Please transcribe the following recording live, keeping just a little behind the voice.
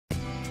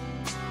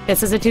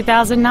This is a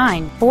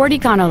 2009 Ford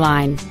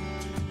Econoline.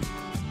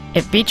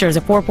 It features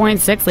a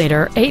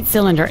 4.6-liter,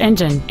 8-cylinder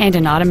engine and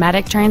an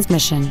automatic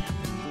transmission.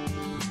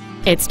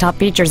 Its top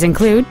features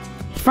include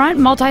front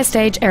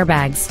multi-stage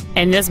airbags,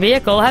 and this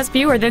vehicle has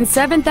fewer than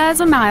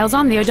 7,000 miles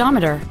on the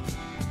odometer.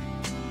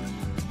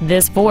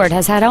 This Ford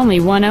has had only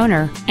one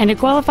owner, and it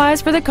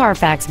qualifies for the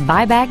Carfax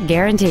buyback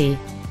guarantee.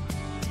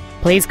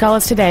 Please call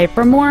us today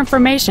for more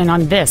information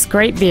on this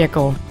great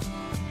vehicle.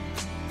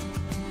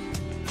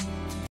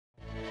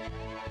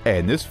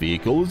 And this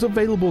vehicle is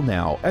available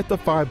now at the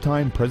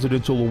 5-time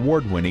Presidential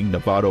Award-winning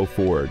Novato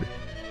Ford.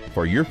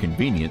 For your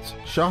convenience,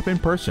 shop in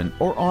person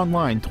or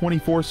online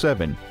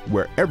 24/7,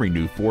 where every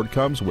new Ford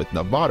comes with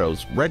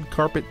Novato's red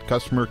carpet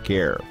customer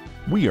care.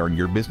 We earn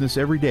your business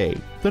every day,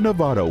 the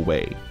Novato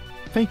way.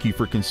 Thank you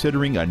for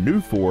considering a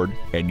new Ford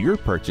and your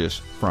purchase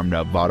from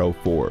Novato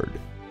Ford.